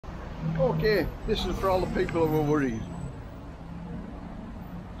Okay, this is for all the people who are worried.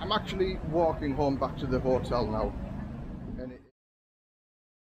 I'm actually walking home back to the hotel now. And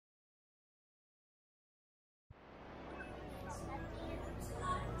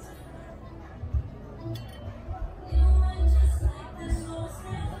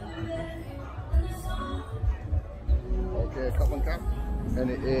okay, cup and cap. And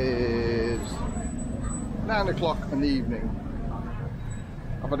it is 9 o'clock in the evening.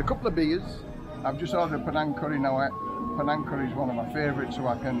 I've had a couple of beers. I've just ordered Penang curry now. Penang curry is one of my favourites, so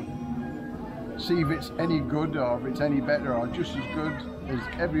I can see if it's any good or if it's any better or just as good as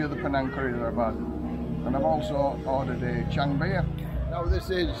every other Penang curry that I've had. And I've also ordered a Chang beer. Now this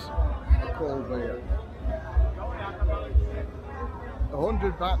is a cold beer.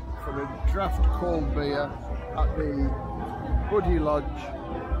 100 baht for a draft cold beer at the Buddy Lodge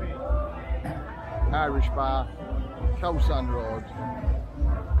Irish Bar, Khao Road.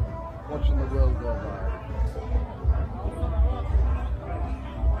 Watching the world go by.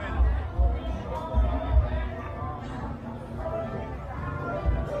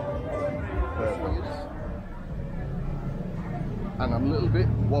 And I'm a little bit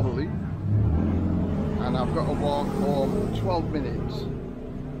wobbly, and I've got to walk home 12 minutes.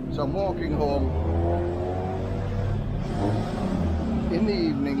 So I'm walking home in the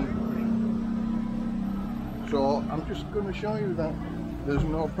evening. So I'm just going to show you that there's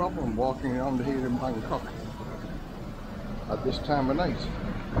no problem walking around here in Bangkok at this time of night.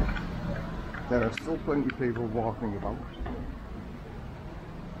 There are still plenty of people walking about.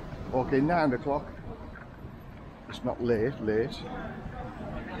 Okay, 9 o'clock. It's not late, but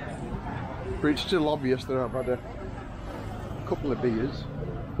it's still obvious that I've had a couple of beers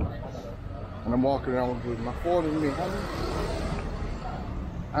and I'm walking around with my phone in my hand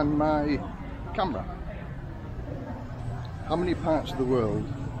and my camera. How many parts of the world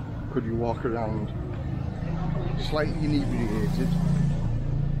could you walk around slightly inebriated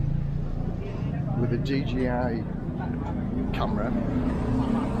with a DJI camera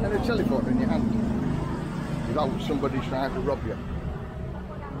and a telephone in your hand without somebody trying to rob you?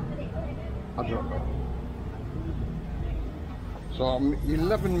 I don't know. So I'm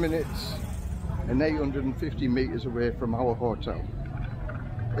 11 minutes and 850 meters away from our hotel.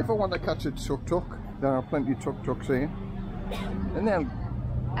 If I want to catch a tuk-tuk, there are plenty of tuk-tuks here. And then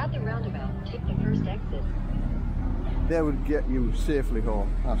at the roundabout, take the first exit. They would get you safely home,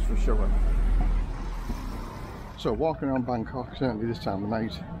 that's for sure. So walking around Bangkok, certainly this time of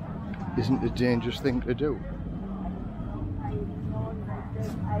night, isn't a dangerous thing to do.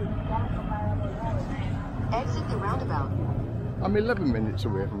 Exit the roundabout. I'm 11 minutes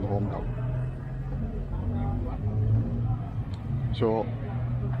away from home now. So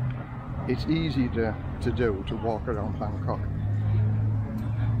it's easy to do, to walk around Bangkok.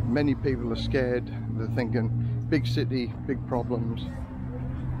 Many people are scared, they're thinking big city, big problems.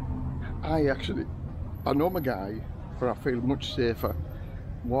 I know my guy, but I feel much safer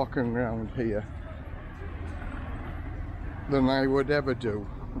walking around here than I would ever do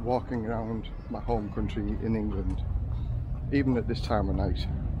walking around my home country in England, even at this time of night,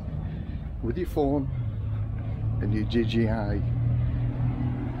 with your phone and your DJI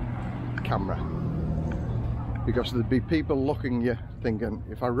camera, because there'd be people looking at you thinking,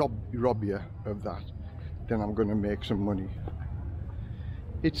 if I rob you of that, then I'm going to make some money.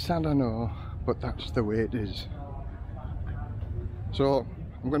 It's sad, I know, but that's the way it is. So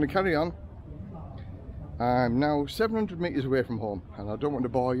I'm going to carry on. I'm now 700 meters away from home, and I don't want to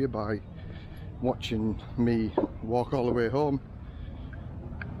bore you by watching me walk all the way home,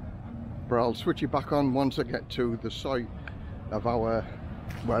 but I'll switch it back on once I get to the site of where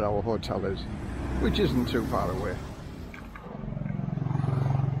our hotel is, which isn't too far away.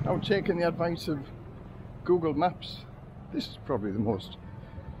 Now, taking the advice of Google Maps, this is probably the most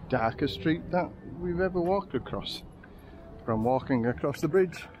darkest street that we've ever walked across. From walking across the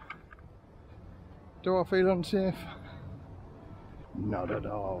bridge, do I feel unsafe? Not at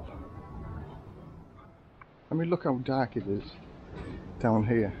all. I mean, look how dark it is down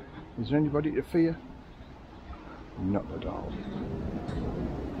here. Is there anybody to fear? Not at all.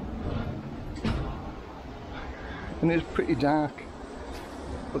 And it's pretty dark,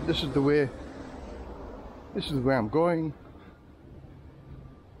 but this is the way I'm going,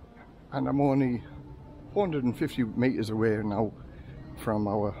 and I'm only 450 meters away now from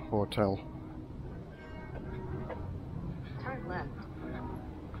our hotel. Turn left.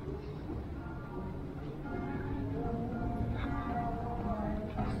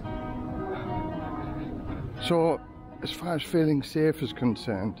 So, as far as feeling safe is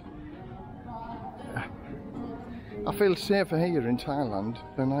concerned, I feel safer here in Thailand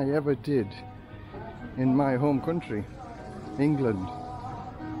than I ever did in my home country, England.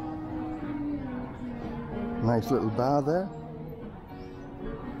 Nice little bar there.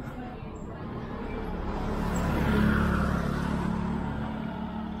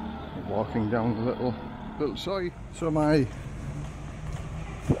 Walking down a little side. So my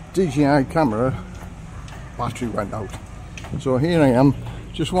DJI camera battery went out. So here I am,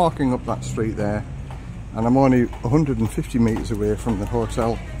 just walking up that street there, and I'm only 150 metres away from the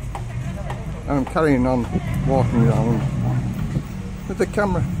hotel. And I'm carrying on walking around with the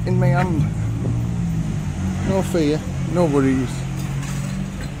camera in my hand. No fear, no worries.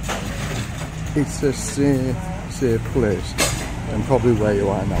 It's a safe place, and probably where you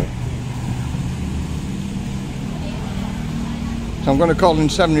are now. So I'm going to call in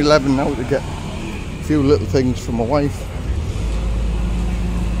 7-Eleven now to get a few little things for my wife,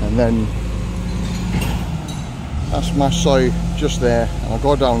 and then that's my soy just there, and I'll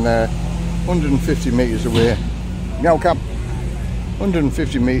go down there 150 metres away. Meow cap.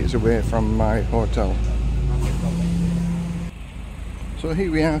 150 metres away from my hotel. So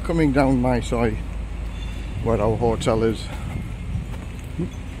here we are, coming down my soy where our hotel is.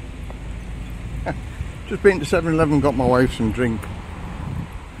 Just been to 7-Eleven, got my wife some drink.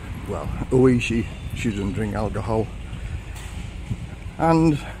 Well, she doesn't drink alcohol.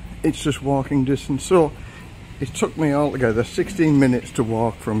 And it's just walking distance. So it took me altogether 16 minutes to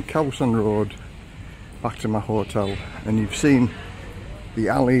walk from Cowson Road back to my hotel. And you've seen the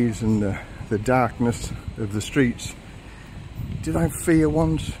alleys and the darkness of the streets. Did I fear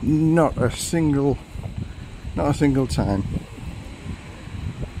once? Not a single time.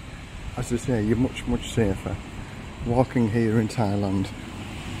 As I say, you're much safer walking here in Thailand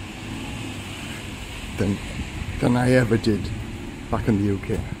than I ever did back in the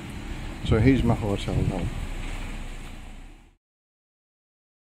UK. So here's my hotel now.